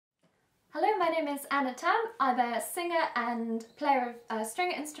Hello, my name is Anna Tam. I'm a singer and player of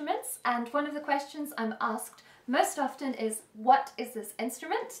string instruments, and one of the questions I'm asked most often is, what is this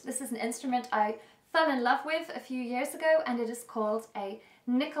instrument? This is an instrument I fell in love with a few years ago, and it is called a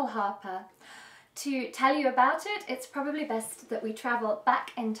nyckelharpa. To tell you about it, it's probably best that we travel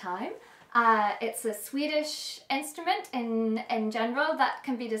back in time. It's a Swedish instrument in general. That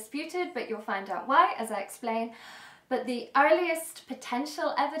can be disputed, but you'll find out why as I explain. But the earliest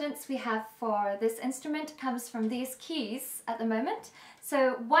potential evidence we have for this instrument comes from these keys at the moment.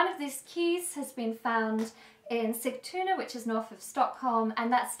 So one of these keys has been found in Sigtuna, which is north of Stockholm, and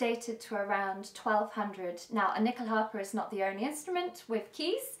that's dated to around 1200. Now, a nyckelharpa is not the only instrument with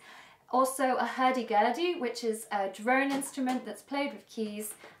keys. Also a hurdy-gurdy, which is a drone instrument that's played with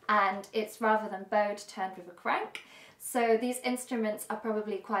keys, and it's rather than bowed, turned with a crank. So these instruments are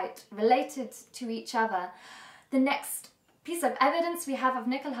probably quite related to each other. The next piece of evidence we have of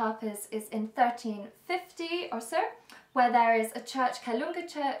nyckelharpas is in 1350 or so, where there is a church, Kalunga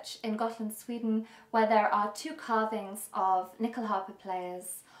Church in Gotland, Sweden, where there are two carvings of nyckelharpa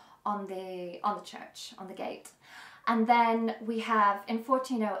players on the church, on the gate. And then we have in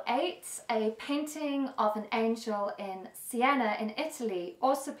 1408 a painting of an angel in Siena in Italy,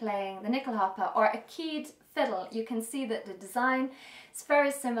 also playing the nyckelharpa, or a keyed fiddle. You can see that the design is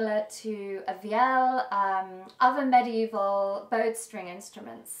very similar to a vielle, other medieval bowed string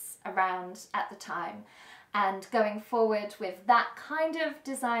instruments around at the time. And going forward with that kind of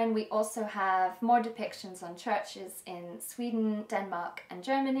design, we also have more depictions on churches in Sweden, Denmark and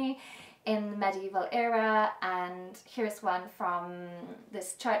Germany in the medieval era. And here's one from,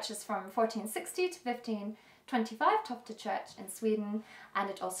 this church is from 1460 to 1525, Tofte Church in Sweden, and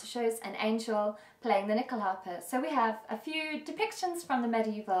it also shows an angel playing the nyckelharpa. So we have a few depictions from the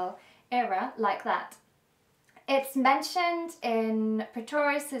medieval era like that. It's mentioned in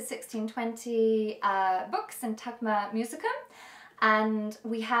Pretorius' 1620 books in Tagma Musicum, and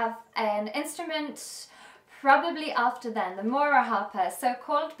we have an instrument probably after then, the Mora harpa, so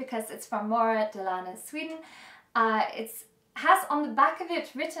called because it's from Mora, Dalarna, Sweden. It has on the back of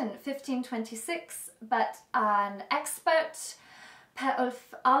it written 1526, but an expert, Per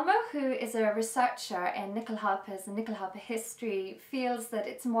Ulf Almo, who is a researcher in nyckelharpas and nyckelharpa history, feels that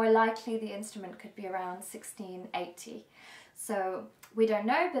it's more likely the instrument could be around 1680. So we don't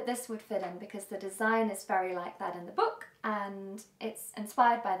know, but this would fit in because the design is very like that in the book and it's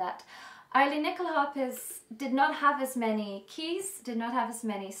inspired by that. Early nyckelharpas did not have as many keys, did not have as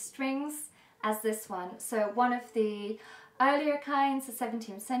many strings as this one. So one of the earlier kinds, the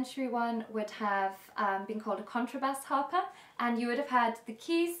 17th century one, would have been called a contrabass harpa, and you would have had the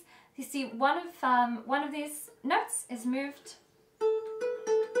keys. You see, one of these notes is moved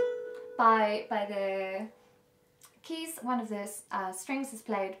by the keys. One of the strings is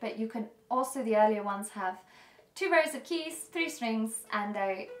played, but you can also, the earlier ones have two rows of keys, three strings, and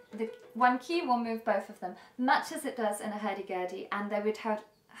the one key will move both of them, much as it does in a hurdy-gurdy, and they would have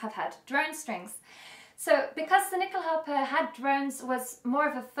had drone strings. So because the nyckelharpa had drones, was more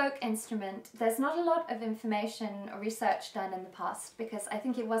of a folk instrument, there's not a lot of information or research done in the past because I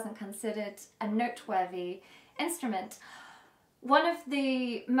think it wasn't considered a noteworthy instrument. One of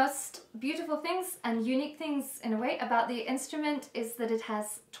the most beautiful things and unique things in a way about the instrument is that it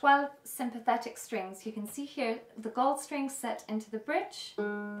has 12 sympathetic strings. You can see here the gold strings set into the bridge,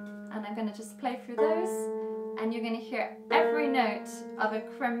 and I'm going to just play through those, and you're going to hear every note of a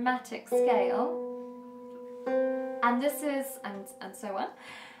chromatic scale. And this is, and so on.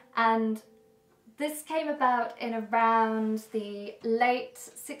 And this came about in around the late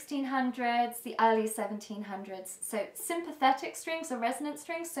 1600s, the early 1700s. So sympathetic strings or resonant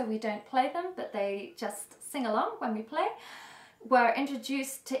strings, so we don't play them, but they just sing along when we play, were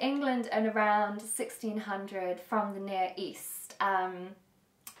introduced to England in around 1600 from the Near East.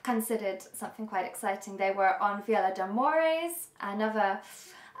 Considered something quite exciting. They were on viola d'amores, another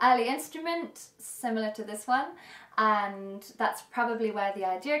early instrument similar to this one, and that's probably where the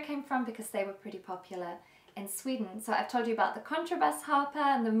idea came from because they were pretty popular in Sweden. So I've told you about the contrabass harpa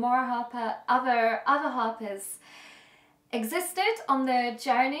and the Mora harpa. Other harpas existed on the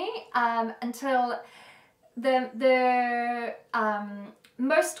journey until the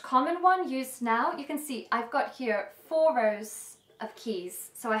most common one used now. You can see I've got here 4 rows of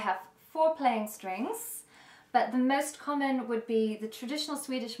keys, so I have 4 playing strings. But the most common would be the traditional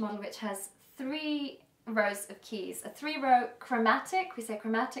Swedish model, which has 3 rows of keys. A 3-row chromatic. We say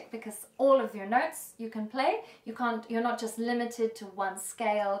chromatic because all of your notes you can play. You're not just limited to one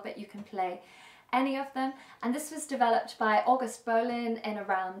scale, but you can play any of them. And this was developed by August Bolin in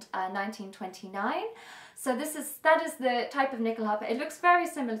around 1929. So that is the type of nyckelharpa. It looks very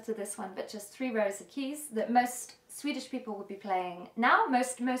similar to this one, but just 3 rows of keys that most Swedish people would be playing now.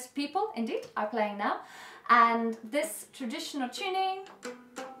 Most people, indeed, are playing now. And this traditional tuning,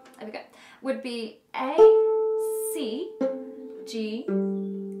 there we go, would be A, C, G,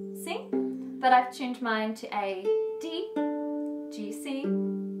 C. But I've tuned mine to A, D, G, C,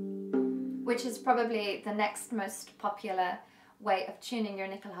 which is probably the next most popular way of tuning your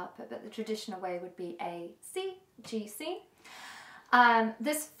nyckelharpa, but the traditional way would be A, C, G, C.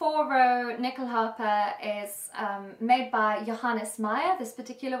 This 4-row nyckelharpa is made by Johannes Meyer, this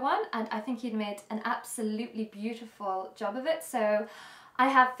particular one, and I think he made an absolutely beautiful job of it. So I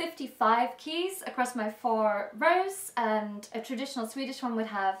have 55 keys across my 4 rows, and a traditional Swedish one would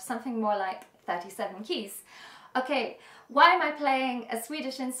have something more like 37 keys. Okay, why am I playing a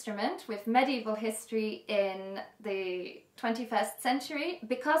Swedish instrument with medieval history in the 21st century?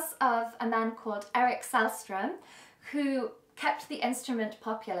 Because of a man called Eric Salström, who kept the instrument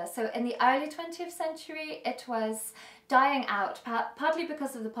popular. So in the early 20th century it was dying out, partly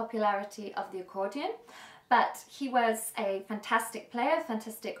because of the popularity of the accordion, but he was a fantastic player,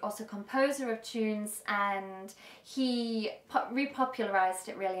 fantastic also composer of tunes, and he repopularized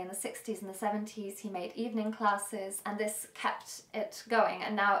it really in the 60s and the 70s. He made evening classes, and this kept it going,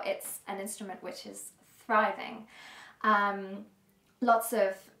 and now it's an instrument which is thriving. Lots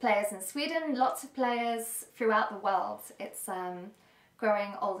of players in Sweden, lots of players throughout the world. It's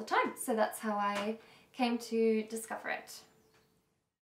growing all the time, so that's how I came to discover it.